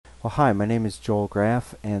Well, hi, my name is Joel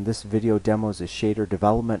Graff, and this video demos a shader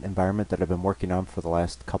development environment that I've been working on for the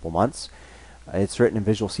last couple months. It's written in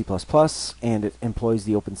Visual C++, and it employs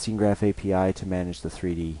the OpenSceneGraph API to manage the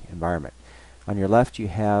 3D environment. On your left, you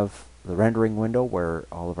have the rendering window where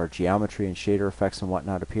all of our geometry and shader effects and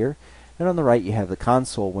whatnot appear, and on the right, you have the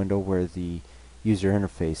console window where the user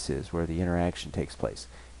interface is, where the interaction takes place.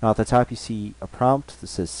 Now, at the top, you see a prompt that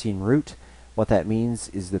says scene root. What that means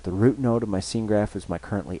is that the root node of my scene graph is my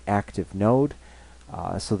currently active node,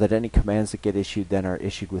 so that any commands that get issued then are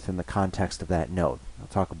issued within the context of that node. I'll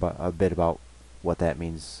talk a bit about what that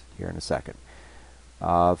means here in a second.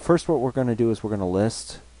 First, what we're going to do is we're going to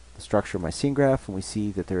list the structure of my scene graph, and we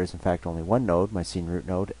see that there is in fact only one node, my scene root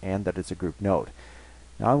node, and that it's a group node.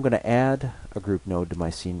 Now I'm going to add a group node to my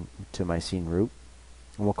scene root,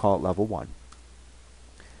 and we'll call it level 1.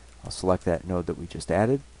 I'll select that node that we just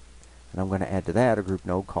added, and I'm going to add to that a group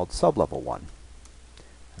node called sublevel 1.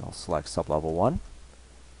 And I'll select sublevel 1.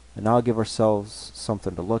 And now I'll give ourselves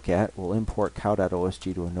something to look at. We'll import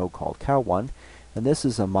cow.osg to a node called cow1. And this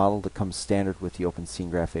is a model that comes standard with the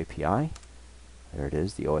OpenSceneGraph API. There it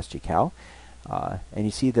is, the OSG cow. And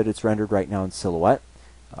you see that it's rendered right now in silhouette.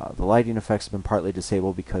 The lighting effects have been partly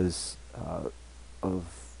disabled because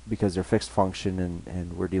they're fixed function,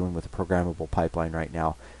 and we're dealing with a programmable pipeline right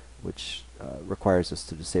now, which requires us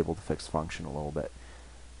to disable the fixed function a little bit.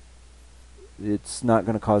 It's not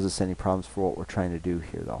going to cause us any problems for what we're trying to do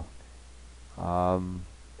here, though.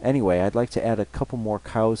 Anyway, I'd like to add a couple more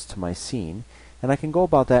cows to my scene, and I can go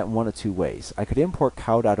about that in one of two ways. I could import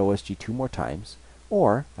cow.osg 2 more times,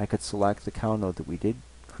 or I could select the cow node that we did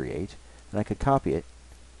create, and I could copy it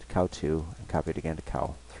to cow2 and copy it again to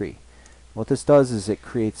cow3. What this does is it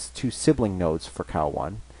creates 2 sibling nodes for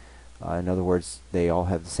cow1. In other words, they all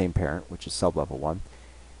have the same parent, which is sublevel 1.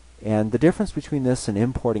 And the difference between this and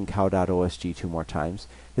importing cow.osg 2 more times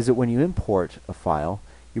is that when you import a file,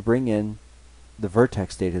 you bring in the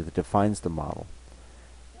vertex data that defines the model.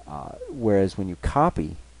 Whereas when you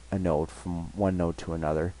copy a node from one node to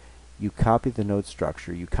another, you copy the node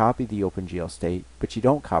structure, you copy the OpenGL state, but you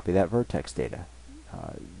don't copy that vertex data.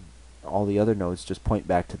 All the other nodes just point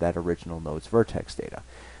back to that original node's vertex data.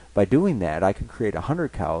 By doing that, I could create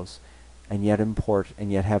 100 cows and yet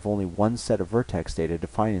have only one set of vertex data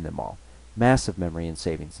defining them all. Massive memory and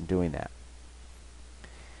savings in doing that.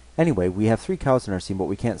 Anyway, we have 3 cows in our scene, but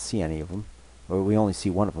we can't see any of them. Or we only see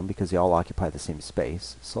one of them because they all occupy the same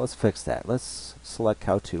space. So let's fix that. Let's select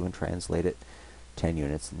cow2 and translate it 10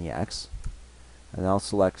 units in the x. And I'll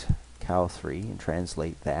select cow3 and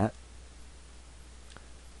translate that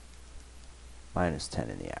minus 10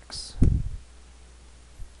 in the x.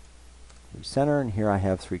 Recenter, and here I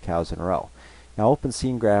have 3 cows in a row. Now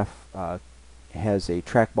OpenSceneGraph has a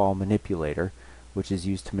trackball manipulator, which is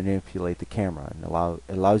used to manipulate the camera, and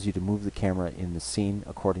allows you to move the camera in the scene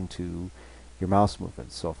according to your mouse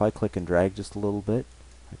movements. So if I click and drag just a little bit,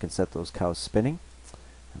 I can set those cows spinning,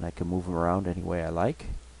 and I can move them around any way I like.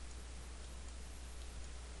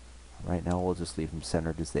 Right now we'll just leave them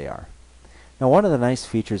centered as they are. Now, one of the nice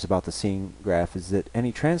features about the scene graph is that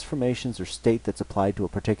any transformations or state that's applied to a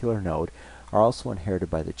particular node are also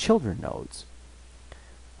inherited by the children nodes.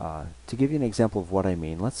 To give you an example of what I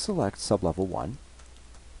mean, let's select sublevel 1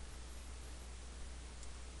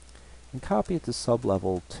 and copy it to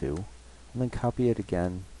sublevel 2, and then copy it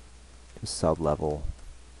again to sublevel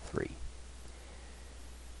 3.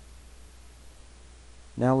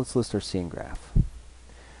 Now let's list our scene graph.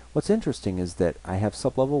 What's interesting is that I have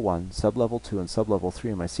sublevel 1, sublevel 2, and sublevel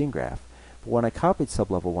 3 in my scene graph, but when I copied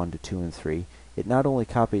sublevel 1 to 2 and 3, it not only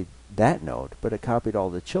copied that node, but it copied all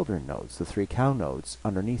the children nodes, the 3 cow nodes,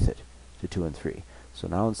 underneath it to 2 and 3. So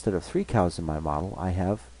now instead of 3 cows in my model, I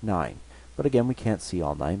have 9. But again, we can't see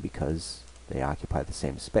all 9 because they occupy the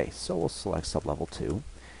same space. So we'll select sublevel 2,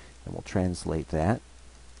 and we'll translate that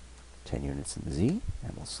 10 units in the Z,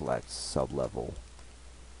 and we'll select sublevel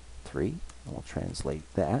 3, and we'll translate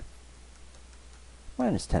that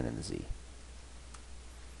minus 10 in the Z.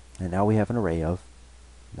 And now we have an array of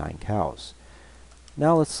 9 cows.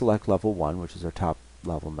 Now let's select level 1, which is our top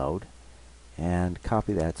level node, and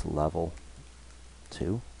copy that to level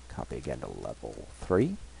 2, copy again to level 3,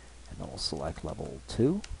 and then we'll select level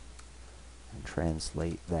 2, and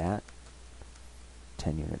translate that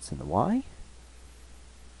 10 units in the Y.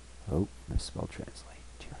 Oh, misspelled translate.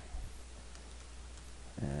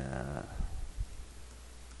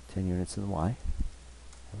 10 units in the Y.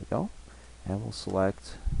 There we go. And we'll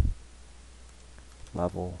select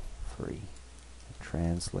level 3 and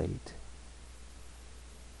translate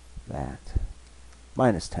that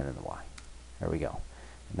minus 10 in the Y. There we go.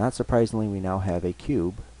 And not surprisingly, we now have a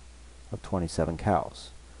cube of 27 cows.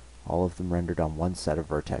 all of them rendered on one set of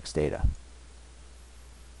vertex data.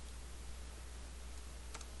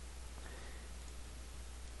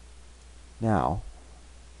 Now,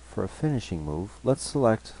 for a finishing move, let's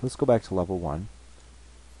go back to level 1,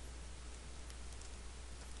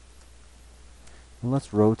 and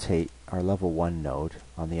let's rotate our level 1 node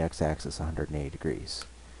on the x-axis 180 degrees.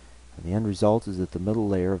 And the end result is that the middle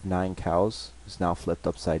layer of 9 cows is now flipped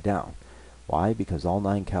upside down. Why? Because all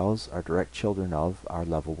 9 cows are direct children of our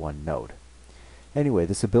level 1 node. Anyway,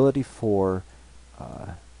 this ability for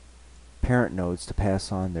parent nodes to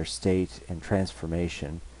pass on their state and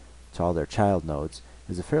transformation to all their child nodes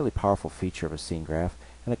is a fairly powerful feature of a scene graph,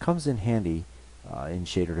 and it comes in handy in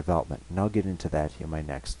shader development. And I'll get into that in my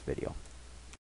next video.